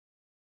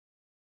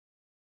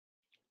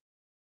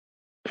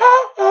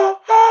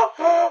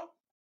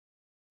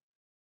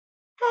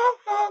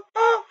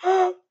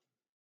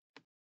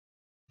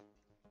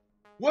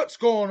What's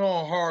going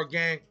on, horror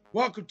gang?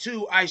 Welcome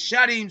to I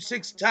Shot Him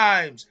 6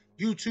 Times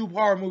YouTube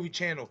horror movie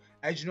channel.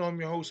 As you know, I'm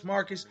your host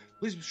Marcus.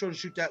 Please be sure to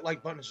shoot that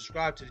like button and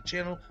subscribe to the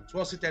channel, as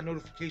well as hit that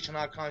notification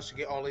icon to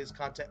get all latest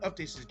content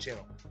updates to the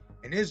channel.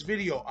 In this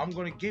video, I'm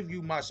going to give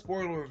you my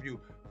spoiler review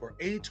for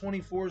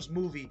A24's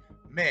movie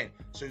Men.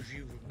 So if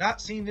you've not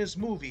seen this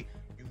movie,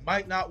 you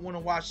might not want to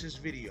watch this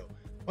video.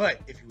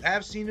 But if you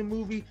have seen the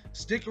movie,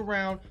 stick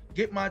around,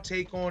 get my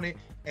take on it,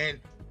 and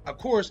of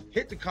course,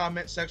 hit the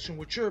comment section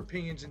with your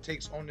opinions and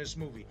takes on this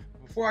movie.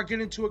 Before I get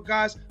into it,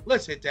 guys,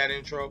 let's hit that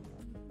intro.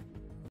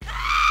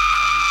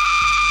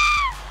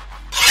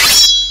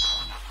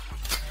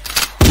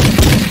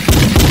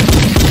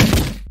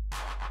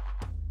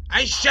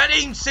 I shot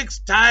him 6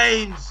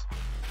 times.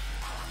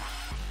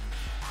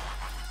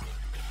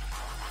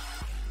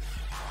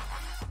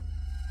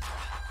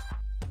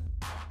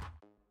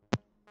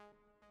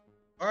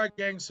 Alright,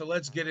 gang, so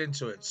let's get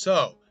into it.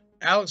 So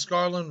Alex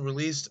Garland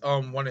released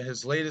one of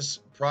his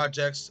latest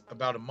projects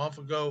about a month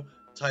ago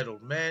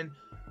titled Men.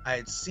 I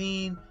had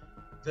seen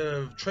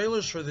the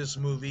trailers for this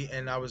movie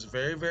and I was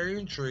very, very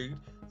intrigued.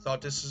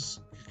 Thought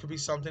could be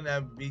something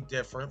that would be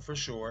different for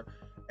sure,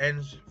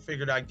 and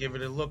figured I'd give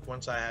it a look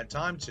once I had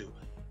time to.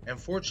 And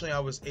fortunately, I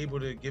was able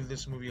to give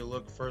this movie a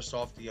look first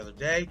off the other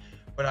day,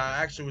 but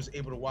I actually was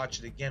able to watch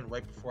it again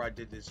right before I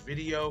did this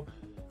video,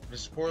 the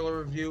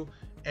spoiler review.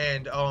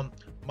 And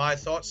my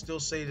thoughts still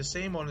say the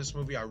same on this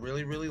movie. I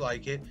really, really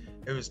like it.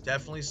 It was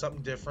definitely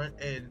something different,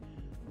 and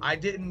I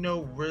didn't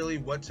know really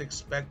what to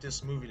expect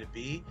this movie to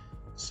be.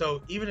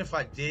 So even if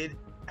I did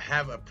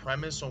have a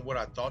premise on what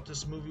I thought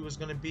this movie was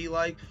going to be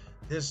like,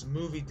 this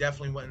movie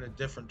definitely went in a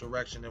different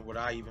direction than what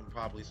I even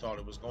probably thought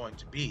it was going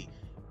to be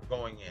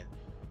going in.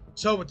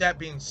 So with that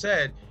being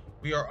said,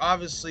 we are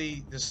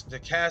obviously the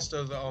cast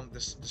of the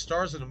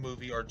stars of the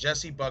movie are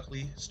Jessie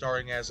Buckley,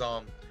 starring as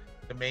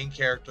the main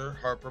character,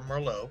 Harper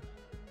Marlowe.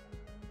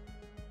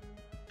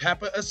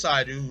 Papa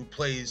Asadu, who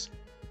plays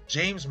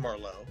James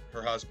Marlowe,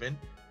 her husband.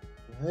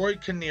 Roy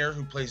Kinnear,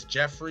 who plays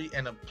Jeffrey,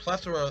 and a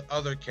plethora of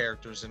other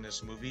characters in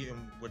this movie, in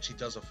which he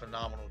does a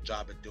phenomenal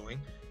job at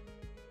doing.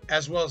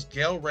 As well as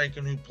Gail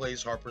Rankin, who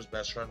plays Harper's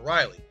best friend,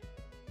 Riley.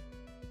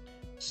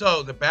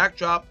 So, the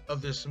backdrop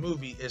of this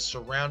movie is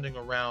surrounding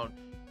around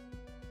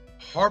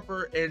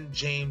Harper and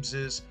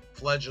James's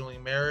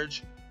fledgling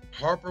marriage.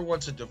 Harper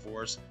wants a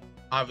divorce.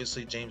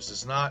 Obviously, James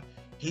does not.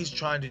 He's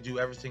trying to do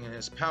everything in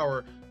his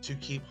power to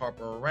keep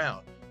Harper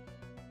around,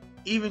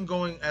 even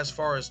going as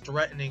far as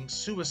threatening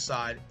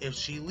suicide if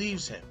she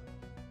leaves him,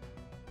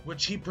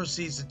 which he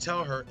proceeds to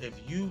tell her, if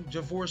you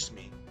divorce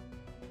me,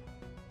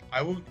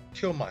 I will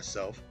kill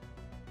myself,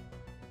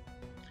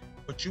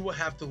 but you will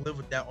have to live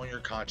with that on your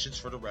conscience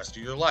for the rest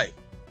of your life.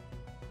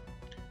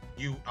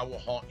 I will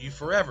haunt you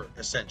forever,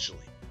 essentially.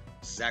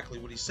 Exactly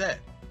what he said.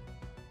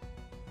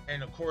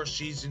 And of course,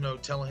 she's,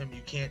 telling him,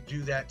 you can't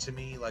do that to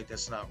me, like,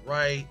 that's not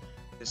right,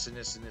 this and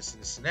this and this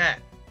and this and that.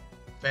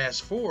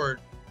 Fast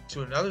forward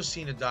to another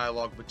scene of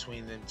dialogue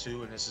between them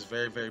two, and this is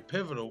very, very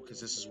pivotal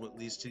because this is what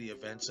leads to the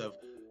events of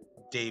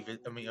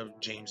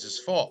James's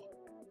fall.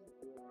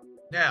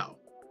 Now,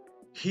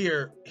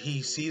 here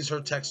he sees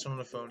her text on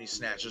the phone, he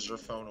snatches her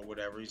phone or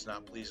whatever, he's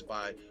not pleased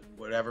by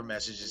whatever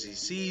messages he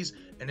sees,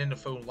 and then the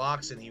phone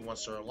locks and he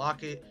wants her to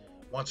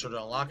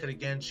unlock it,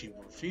 again, she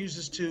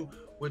refuses to,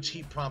 which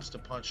he prompts to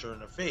punch her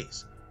in the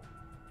face.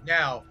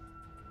 Now,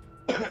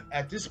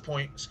 at this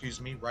point,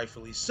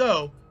 rightfully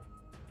so,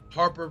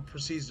 Harper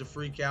proceeds to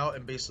freak out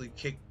and basically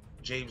kick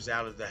James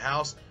out of the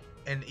house,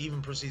 and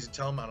even proceeds to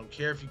tell him, I don't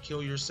care if you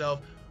kill yourself,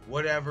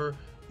 whatever,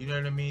 you know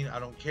what I mean, I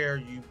don't care,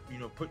 you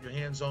put your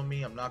hands on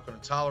me, I'm not going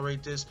to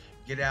tolerate this,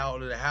 get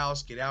out of the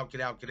house, get out,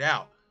 get out, get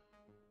out.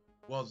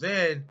 Well,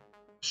 then,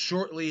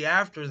 shortly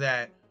after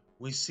that,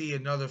 we see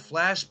another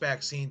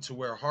flashback scene to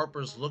where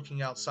Harper's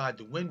looking outside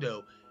the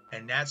window,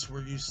 and that's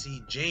where you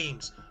see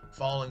James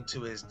falling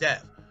to his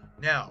death.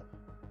 Now,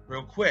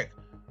 real quick,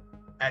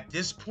 at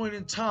this point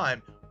in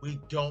time, we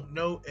don't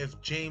know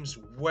if James,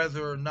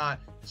 whether or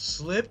not,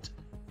 slipped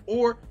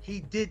or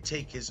he did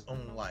take his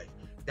own life.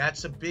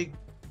 That's a big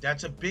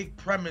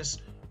premise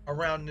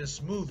around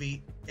this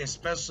movie,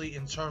 especially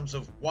in terms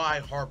of why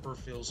Harper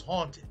feels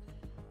haunted,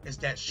 is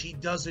that she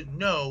doesn't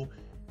know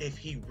if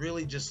he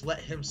really just let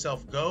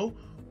himself go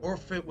or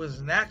if it was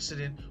an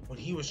accident when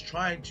he was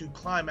trying to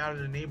climb out of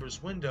the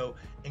neighbor's window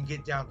and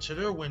get down to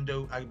their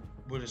window, I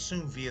would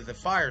assume via the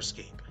fire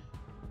escape.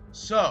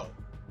 So,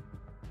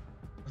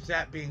 with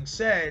that being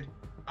said,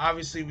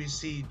 obviously we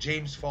see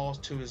James falls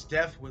to his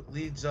death, which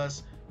leads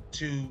us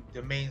to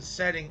the main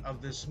setting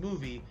of this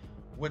movie,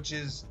 which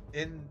is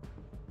in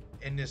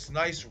this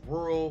nice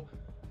rural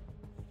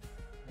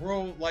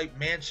like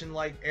mansion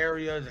like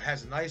area. It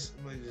has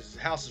this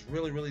house is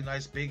really, really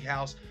nice, big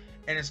house,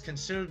 and it's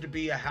considered to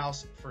be a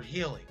house for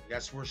healing.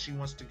 That's where she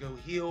wants to go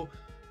heal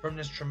from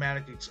this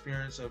traumatic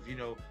experience of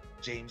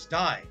James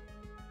dying.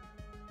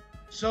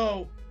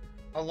 So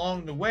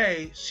along the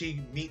way,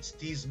 she meets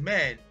these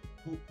men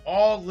who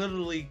all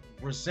literally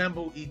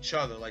resemble each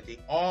other. Like, they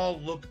all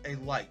look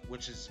alike,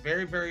 which is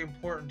very, very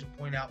important to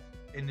point out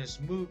in this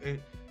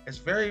movie, It's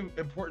very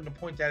important to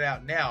point that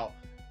out now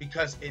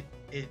because it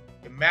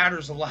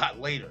matters a lot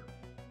later.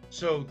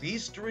 So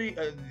these three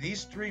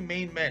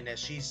main men that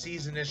she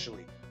sees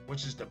initially,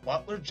 which is the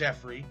butler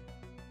Jeffrey,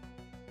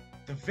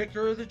 the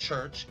vicar of the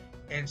church,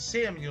 and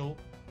Samuel,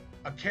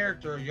 a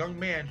character, a young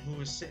man who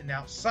was sitting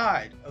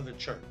outside of the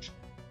church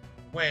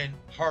when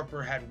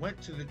Harper had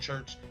went to the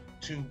church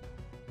to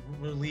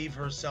relieve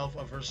herself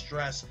of her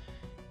stress,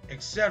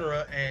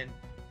 etc., and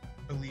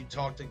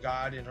talk to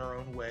God in her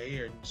own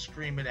way and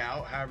scream it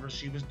out, however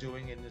she was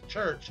doing in the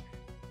church,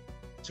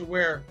 to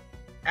where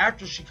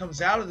after she comes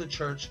out of the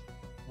church,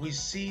 we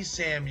see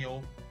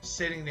Samuel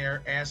sitting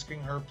there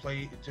asking her to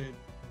play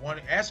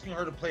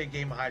a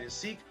game of hide and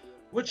seek,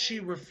 which she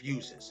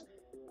refuses.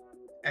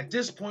 At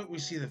this point, we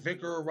see the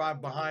vicar arrive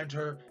behind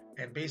her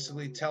and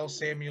basically tell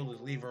Samuel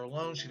to leave her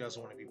alone. She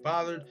doesn't want to be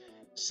bothered.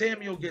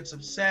 Samuel gets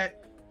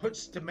upset,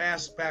 puts the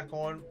mask back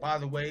on. By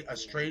the way, a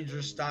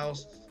Stranger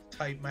Styles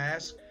type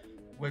mask,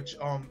 which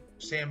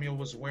Samuel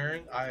was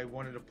wearing. I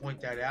wanted to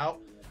point that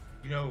out.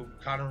 You know,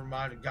 kind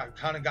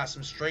of got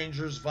some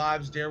Strangers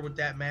vibes there with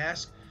that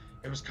mask.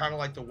 It was kind of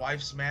like the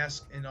wife's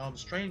mask in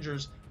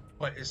Strangers,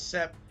 but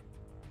except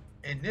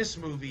in this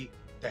movie,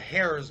 the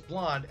hair is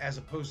blonde as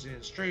opposed to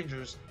in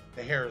Strangers,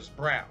 the hair is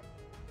brown.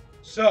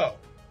 So,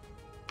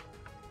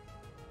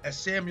 as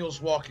Samuel's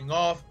walking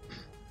off,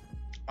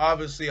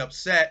 obviously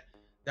upset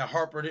that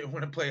Harper didn't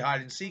want to play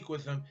hide and seek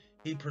with him,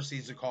 he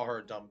proceeds to call her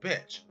a dumb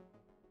bitch.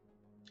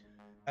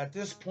 At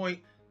this point,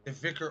 the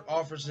vicar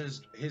offers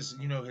his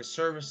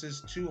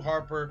services to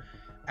Harper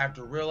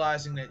after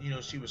realizing that,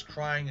 she was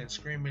crying and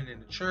screaming in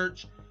the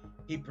church.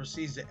 He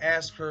proceeds to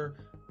ask her,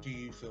 "Do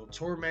you feel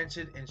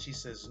tormented?" And she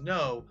says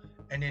no.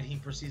 And then he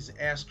proceeds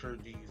to ask her,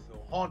 "Do you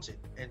feel haunted?"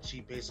 And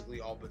she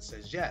basically all but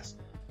says yes.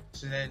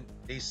 So then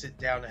they sit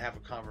down to have a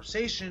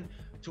conversation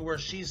to where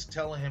she's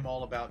telling him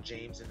all about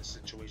James and the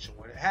situation,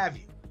 what have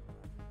you.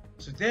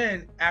 So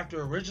then,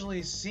 after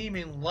originally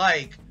seeming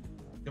like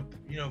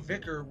the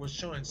vicar was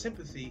showing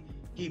sympathy,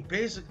 he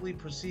basically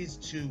proceeds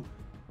to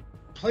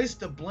place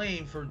the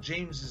blame for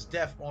James's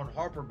death on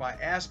Harper by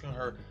asking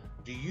her,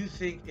 "Do you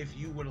think if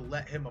you would have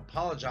let him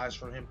apologize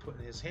for him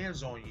putting his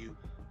hands on you,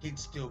 he'd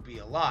still be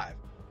alive?"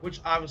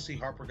 Which obviously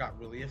Harper got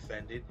really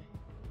offended,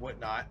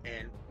 whatnot,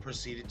 and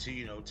proceeded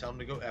to, tell him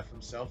to go F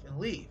himself and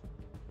leave.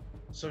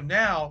 So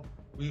now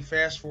we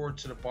fast forward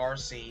to the bar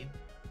scene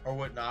or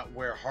whatnot,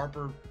 where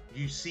Harper,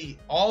 you see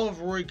all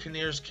of Roy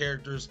Kinnear's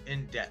characters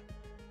in depth.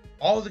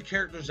 All the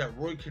characters that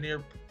Roy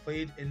Kinnear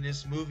played in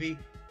this movie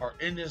are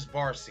in this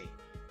bar scene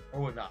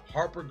or whatnot.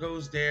 Harper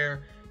goes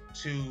there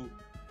to,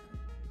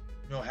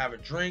 have a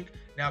drink.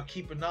 Now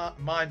keep in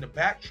mind to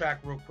backtrack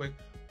real quick.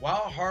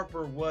 While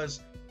Harper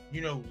was,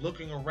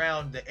 looking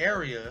around the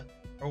area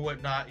or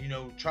whatnot,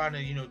 trying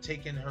to,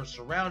 take in her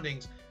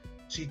surroundings,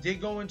 she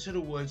did go into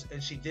the woods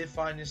and she did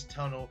find this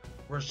tunnel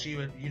where she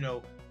would,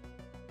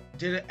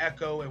 did an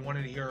echo and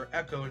wanted to hear her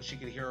echo, and she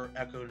could hear her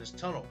echo in this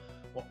tunnel.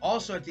 Well,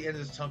 also at the end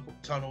of this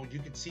tunnel, you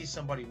could see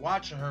somebody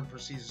watching her and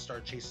proceeds to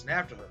start chasing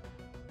after her,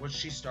 which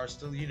she starts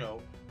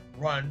to,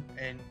 run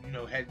and,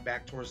 head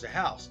back towards the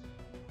house.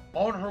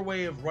 On her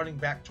way of running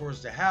back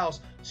towards the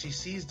house, she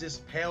sees this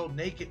pale,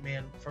 naked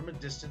man from a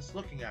distance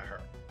looking at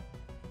her.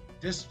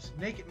 This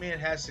naked man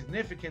has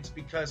significance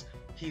because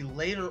he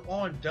later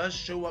on does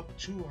show up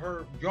to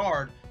her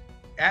yard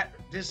at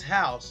this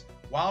house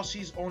while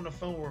she's on the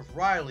phone with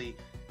Riley,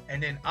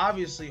 and then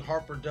obviously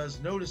Harper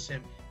does notice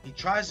him. He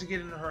tries to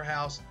get into her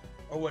house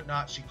or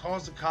whatnot. She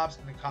calls the cops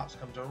and the cops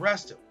come to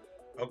arrest him.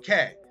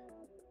 Okay,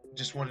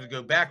 just wanted to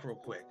go back real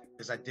quick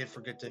because I did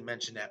forget to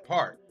mention that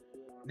part.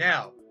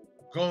 Now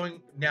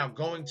going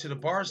to the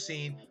bar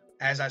scene,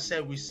 as I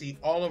said, we see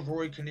all of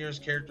Roy Kinnear's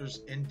characters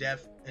in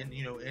depth and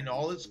in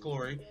all its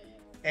glory.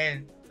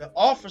 And the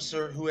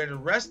officer who had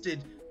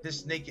arrested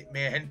this naked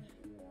man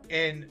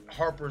in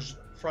Harper's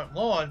front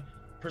lawn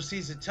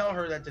proceeds to tell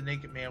her that the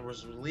naked man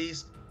was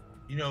released,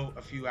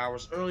 a few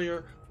hours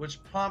earlier,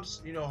 which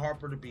prompts,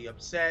 Harper to be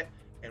upset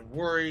and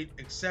worried,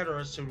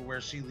 etc., so to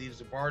where she leaves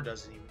the bar,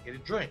 doesn't even get a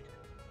drink.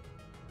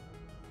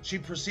 She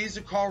proceeds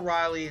to call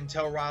Riley and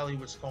tell Riley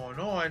what's going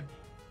on.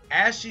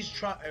 As she's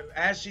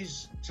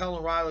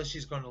telling Riley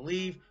she's going to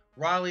leave,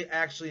 Riley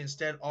actually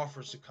instead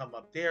offers to come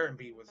up there and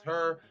be with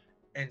her.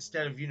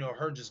 Instead of,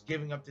 her just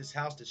giving up this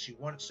house that she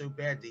wanted so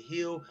bad to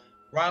heal,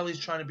 Riley's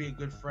trying to be a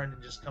good friend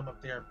and just come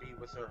up there and be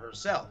with her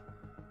herself.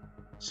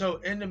 So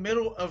in the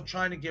middle of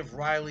trying to give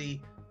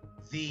Riley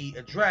the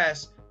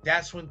address,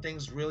 that's when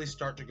things really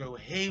start to go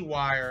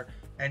haywire,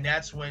 and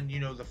that's when,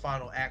 the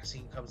final act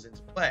scene comes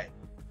into play.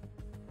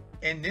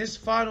 In this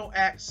final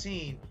act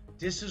scene,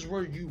 this is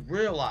where you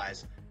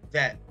realize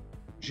that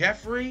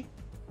Jeffrey,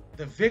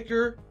 the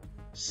vicar,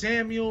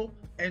 Samuel,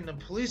 and the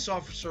police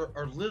officer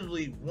are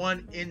literally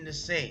one in the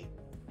same.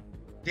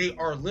 They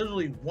are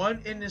literally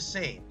one in the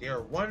same. They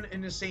are one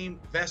in the same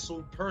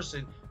vessel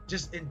person,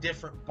 just in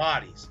different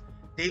bodies.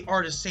 They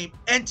are the same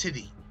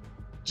entity,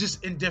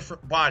 just in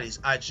different bodies,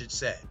 I should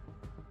say,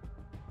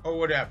 or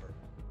whatever.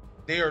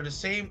 They are the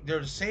same. They're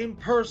the same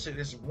person.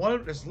 It's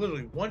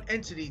literally one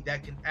entity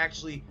that can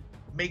actually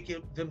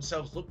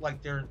themselves look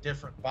like they're in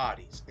different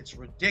bodies. It's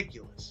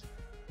ridiculous.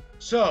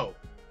 So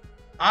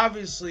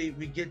obviously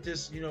we get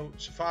this,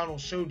 final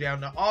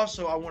showdown. Now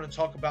also I want to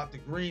talk about the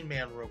Green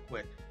Man real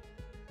quick.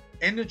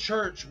 In the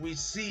church, we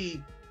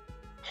see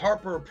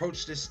Harper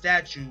approach this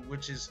statue,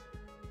 which is,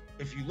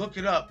 if you look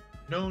it up,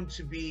 known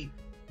to be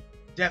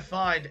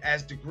defined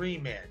as the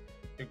Green Man.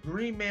 The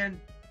Green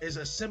Man is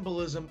a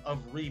symbolism of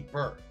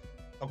rebirth,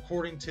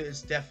 according to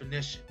its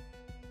definition.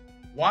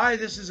 Why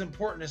this is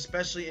important,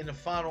 especially in the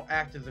final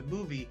act of the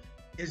movie,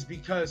 is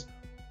because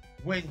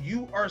when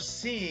you are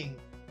seeing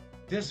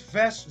this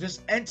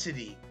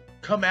entity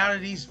come out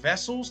of these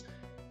vessels,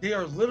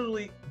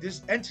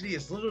 this entity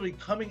is literally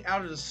coming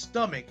out of the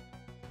stomach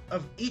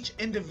of each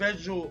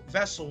individual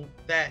vessel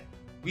that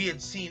we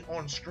had seen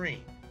on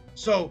screen.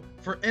 So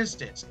for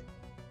instance,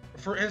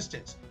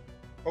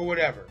 or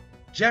whatever,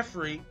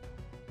 Jeffrey,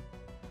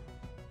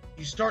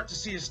 you start to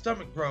see his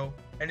stomach grow,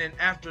 and then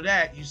after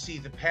that you see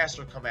the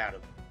pastor come out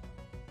of him.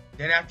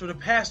 Then after the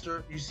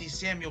pastor, you see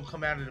Samuel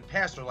come out of the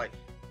pastor. Like,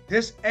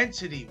 this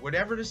entity,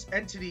 whatever this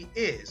entity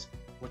is,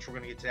 which we're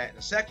going to get to that in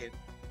a second,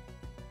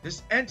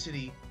 this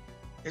entity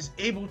is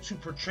able to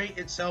portray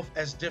itself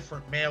as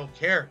different male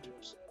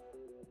characters.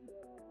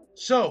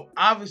 So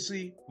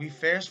obviously we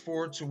fast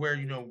forward to where,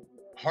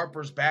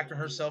 Harper's backing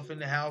herself in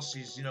the house.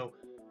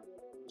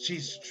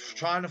 She's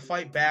trying to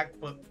fight back,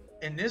 but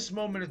in this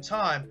moment of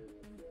time,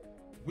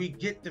 we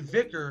get the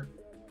vicar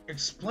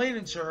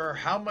explaining to her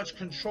how much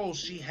control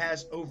she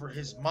has over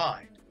his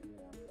mind.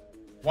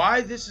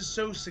 Why this is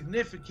so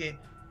significant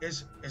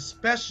is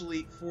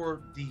especially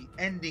for the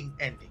ending.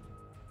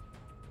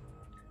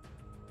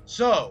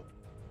 So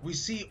we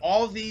see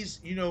all these,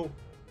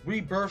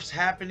 rebirths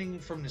happening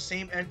from the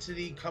same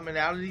entity coming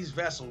out of these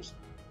vessels,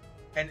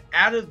 and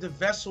out of the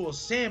vessel of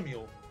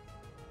Samuel,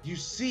 you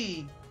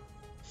see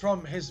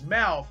from his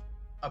mouth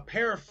a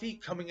pair of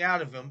feet coming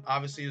out of him.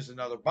 Obviously there's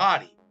another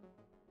body.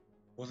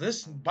 Well,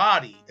 this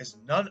body is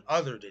none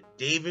other than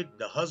David,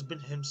 the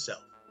husband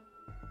himself.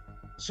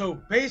 So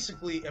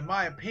basically, in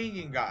my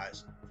opinion,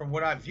 guys, from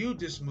what I viewed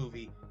this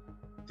movie,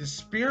 the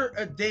spirit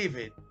of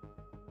David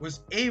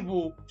was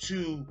able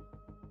to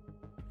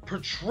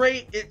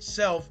portray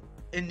itself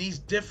in these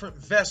different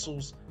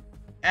vessels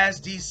as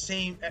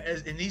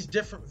in these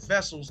different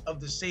vessels of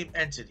the same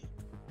entity.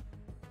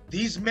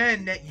 These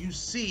men that you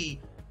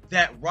see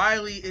that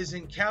Riley is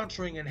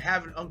encountering and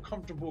having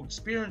uncomfortable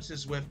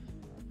experiences with,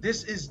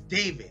 this is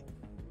David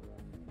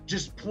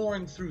just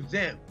pouring through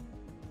them.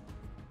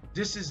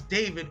 This is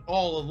David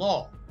all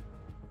along.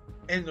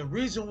 And the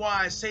reason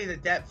why I say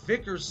that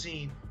vicar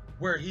scene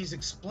where he's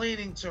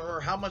explaining to her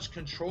how much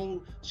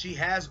control she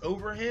has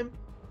over him,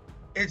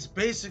 it's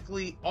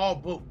basically all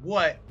but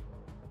what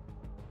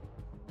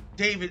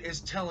David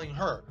is telling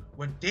her.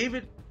 When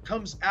David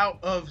comes out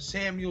of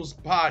Samuel's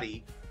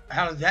body,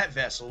 out of that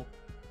vessel,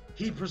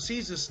 he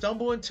proceeds to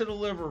stumble into the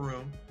living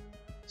room,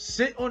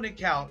 sit on the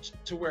couch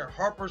to where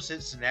Harper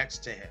sits next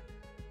to him.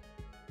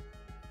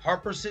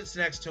 Harper sits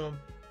next to him,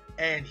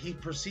 and he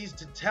proceeds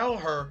to tell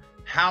her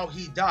how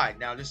he died.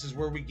 Now, this is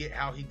where we get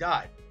how he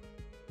died.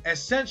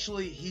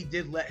 Essentially, he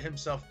did let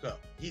himself go.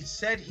 He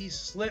said he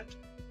slipped.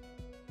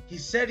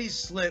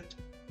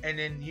 And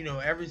then,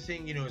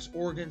 everything, his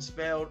organs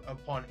failed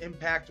upon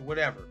impact,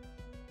 whatever.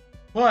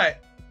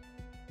 But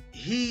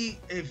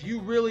if you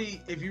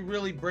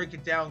really break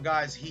it down,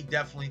 guys, he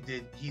definitely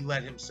did. He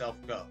let himself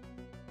go.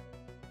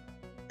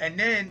 And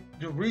then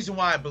the reason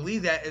why I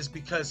believe that is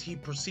because he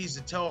proceeds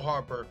to tell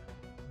Harper,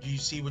 do you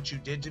see what you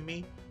did to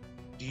me?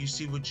 Do you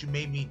see what you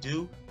made me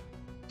do?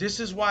 This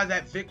is why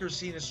that vicar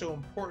scene is so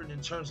important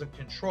in terms of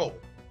control.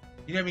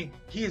 You know what I mean?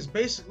 He is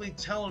basically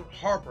telling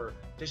Harper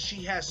that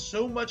she has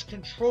so much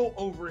control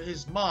over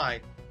his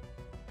mind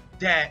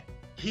that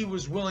he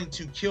was willing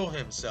to kill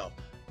himself.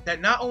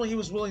 That not only he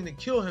was willing to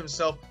kill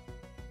himself,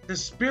 the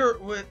spirit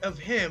of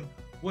him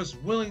was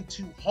willing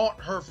to haunt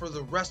her for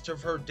the rest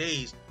of her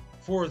days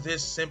for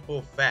this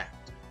simple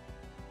fact.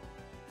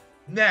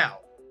 Now,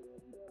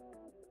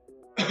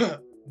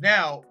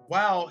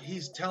 while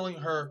he's telling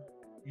her,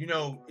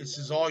 this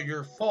is all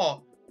your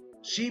fault,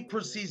 she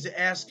proceeds to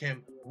ask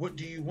him, what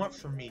do you want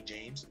from me,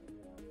 James?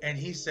 And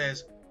he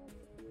says,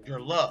 your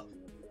love.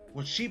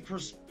 Which she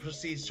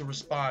proceeds to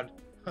respond,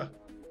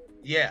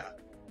 yeah.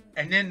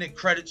 And then the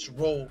credits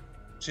roll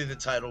to the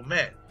title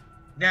Men.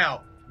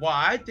 Now,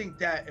 why I think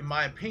that, in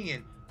my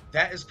opinion,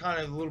 that is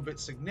kind of a little bit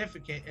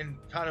significant and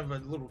kind of a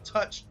little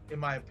touch, in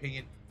my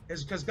opinion,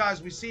 is because,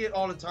 guys, we see it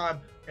all the time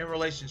in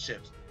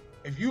relationships.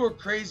 If you are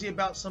crazy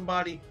about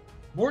somebody,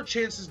 more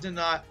chances than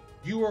not,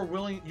 you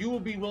will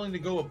be willing to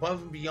go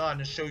above and beyond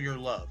to show your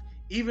love,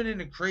 even in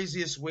the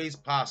craziest ways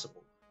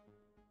possible.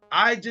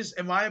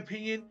 In my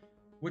opinion,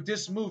 with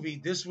this movie,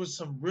 this was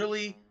some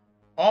really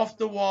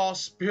off-the-wall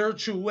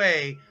spiritual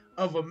way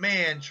of a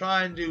man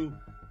trying to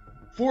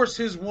force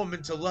his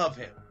woman to love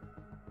him.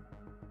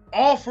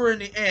 All for, in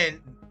the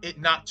end, it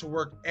not to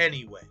work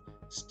anyway.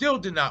 Still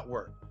did not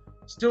work.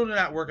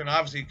 And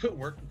obviously it couldn't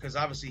work because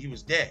obviously he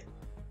was dead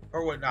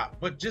or whatnot.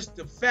 But just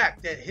the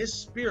fact that his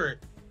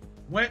spirit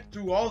went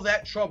through all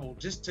that trouble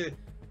just to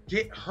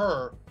get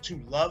her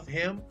to love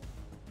him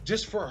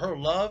just for her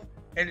love,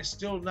 and it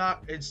still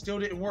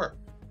didn't work.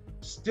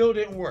 Still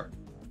didn't work.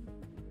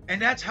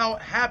 And that's how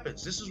it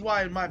happens. This is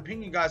why, in my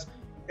opinion, guys,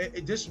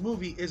 this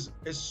movie is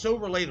so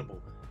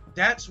relatable.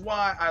 That's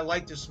why I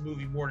like this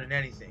movie more than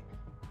anything.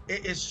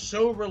 It is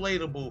so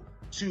relatable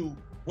to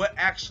what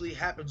actually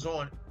happens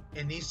on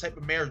in these type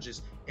of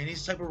marriages, in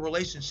these type of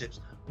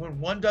relationships, when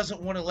one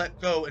doesn't want to let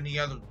go and the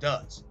other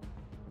does.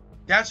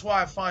 That's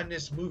why I find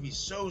this movie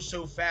so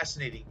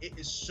fascinating. It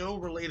is so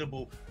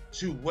relatable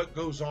to what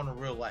goes on in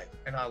real life,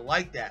 and I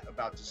like that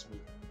about this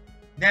movie.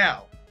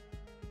 Now,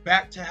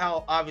 back to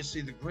how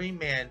obviously the Green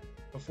Man,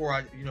 before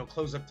I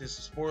close up this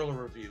spoiler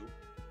review,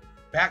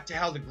 back to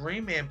how the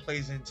Green Man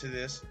plays into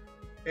this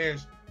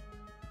is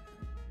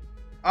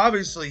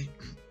obviously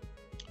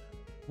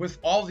with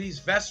all these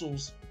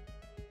vessels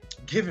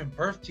giving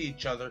birth to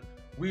each other,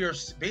 we are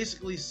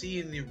basically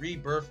seeing the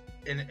rebirth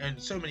in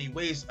so many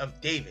ways of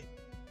David.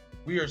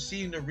 We are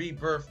seeing the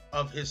rebirth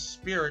of his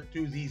spirit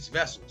through these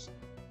vessels.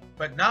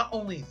 But not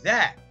only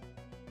that,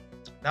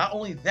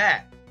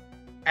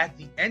 at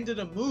the end of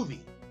the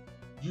movie,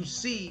 you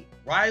see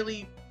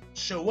Riley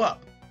show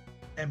up,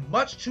 and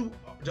much to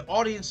the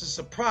audience's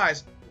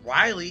surprise,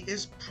 Riley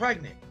is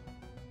pregnant.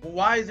 Well,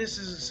 why this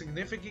is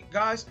significant,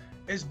 guys,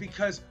 is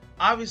because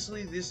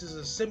obviously this is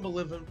a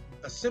symbolism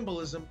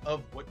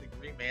of what the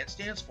Green Man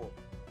stands for,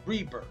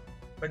 rebirth.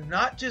 But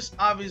not just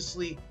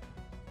obviously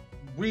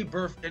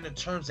rebirth in the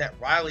terms that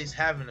Riley's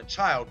having a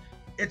child.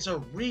 It's a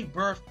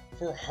rebirth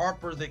for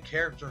Harper, the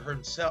character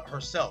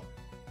herself.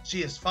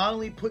 She has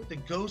finally put the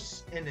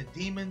ghosts and the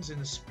demons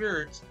and the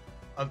spirits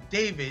of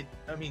David.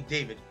 God,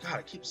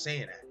 I keep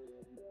saying that.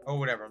 Or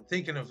whatever. I'm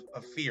thinking of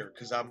Fear,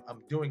 because I'm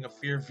doing a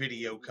Fear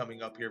video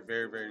coming up here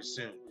very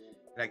soon.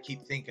 And I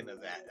keep thinking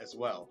of that as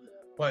well.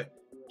 But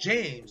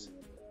James,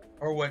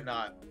 or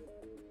whatnot,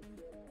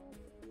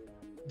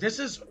 this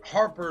is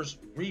Harper's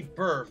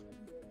rebirth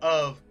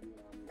of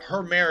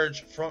her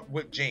marriage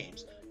with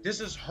James. This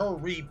is her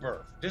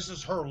rebirth. This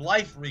is her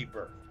life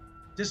rebirth.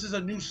 This is a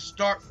new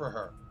start for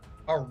her.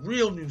 A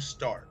real new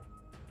start.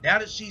 Now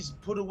that she's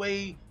put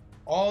away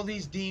all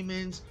these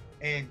demons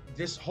and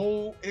this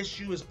whole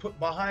issue is put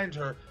behind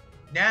her,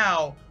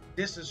 now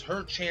this is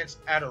her chance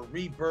at a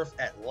rebirth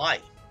at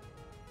life.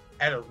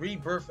 At a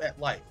rebirth at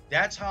life.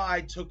 That's how I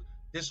took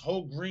this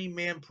whole Green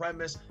Man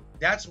premise.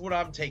 That's what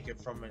I'm taking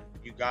from it,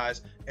 you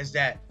guys, is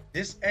that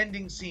this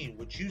ending scene,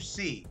 which you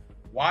see,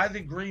 why the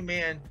Green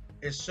Man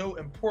is so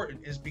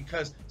important is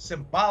because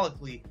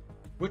symbolically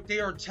what they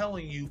are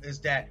telling you is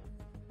that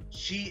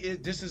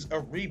this is a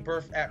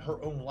rebirth at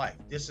her own life.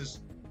 This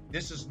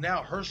is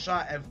now her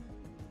shot of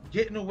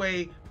getting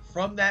away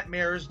from that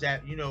marriage,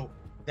 that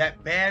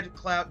that bad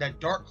cloud, that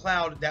dark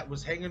cloud that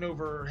was hanging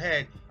over her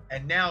head,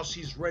 and now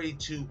she's ready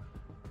to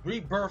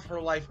rebirth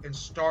her life and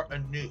start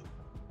anew.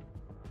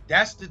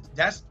 That's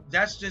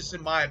just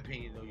in my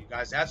opinion, though, you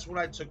guys. That's what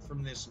I took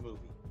from this movie.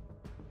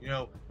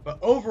 But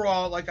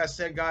overall, like I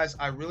said, guys,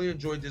 I really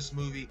enjoyed this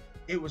movie.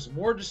 It was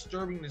more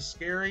disturbing than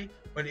scary,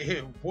 but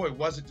boy,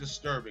 was it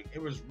disturbing.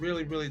 It was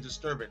really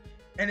disturbing.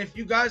 And if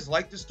you guys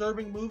like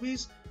disturbing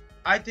movies,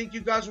 I think you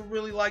guys will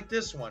really like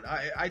this one.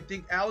 I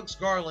think Alex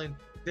Garland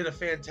did a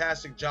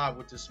fantastic job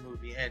with this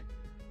movie, and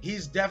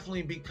he's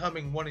definitely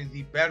becoming one of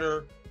the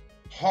better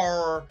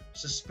horror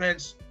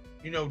suspense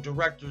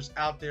directors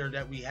out there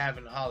that we have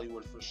in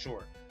Hollywood, for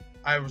sure.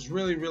 I was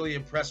really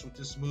impressed with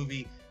this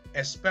movie,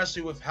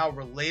 especially with how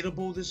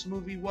relatable this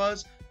movie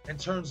was in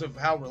terms of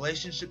how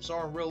relationships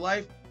are in real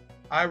life.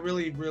 I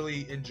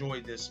really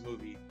enjoyed this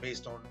movie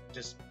based on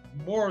just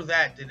more of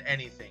that than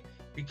anything,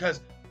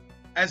 because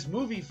as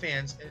movie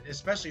fans,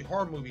 especially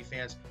horror movie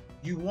fans,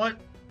 you want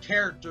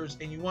characters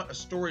and you want a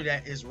story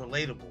that is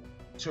relatable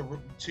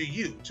to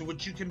you, to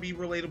what you can be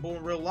relatable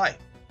in real life.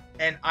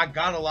 And I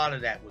got a lot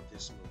of that with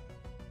this movie.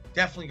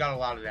 Definitely got a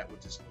lot of that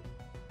with this movie.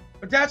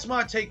 But that's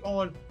my take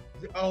on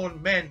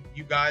Men,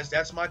 you guys.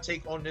 That's my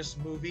take on this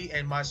movie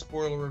and my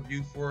spoiler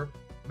review for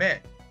Men.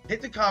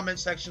 Hit the comment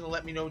section and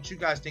let me know what you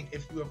guys think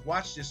if you have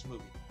watched this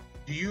movie.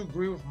 Do you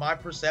agree with my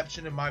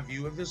perception and my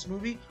view of this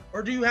movie,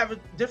 or do you have a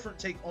different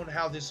take on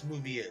how this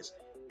movie is?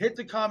 Hit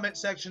the comment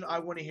section. I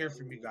want to hear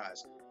from you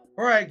guys.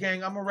 Alright,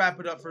 gang, I'm going to wrap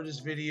it up for this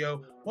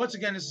video. Once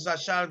again, this is I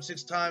Shot Him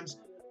 6 Times.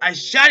 I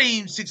Shot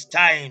Him 6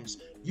 Times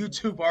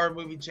YouTube horror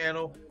movie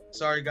channel.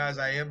 Sorry, guys,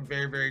 I am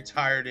very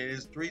tired. It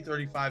is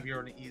 3:35 here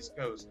on the East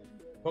Coast.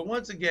 But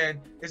once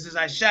again, this is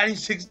I Shot Him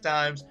 6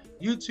 Times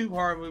YouTube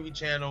horror movie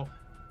channel.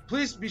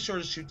 Please be sure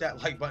to shoot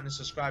that like button and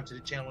subscribe to the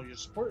channel. Your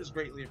support is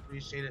greatly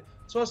appreciated.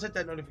 So also hit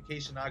that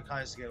notification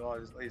icon to get all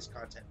the latest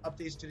content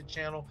updates to the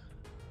channel.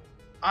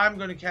 I'm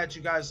going to catch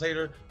you guys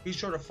later. Be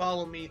sure to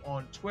follow me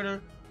on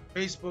Twitter,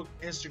 Facebook,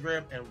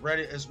 Instagram, and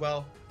Reddit as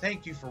well.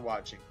 Thank you for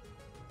watching.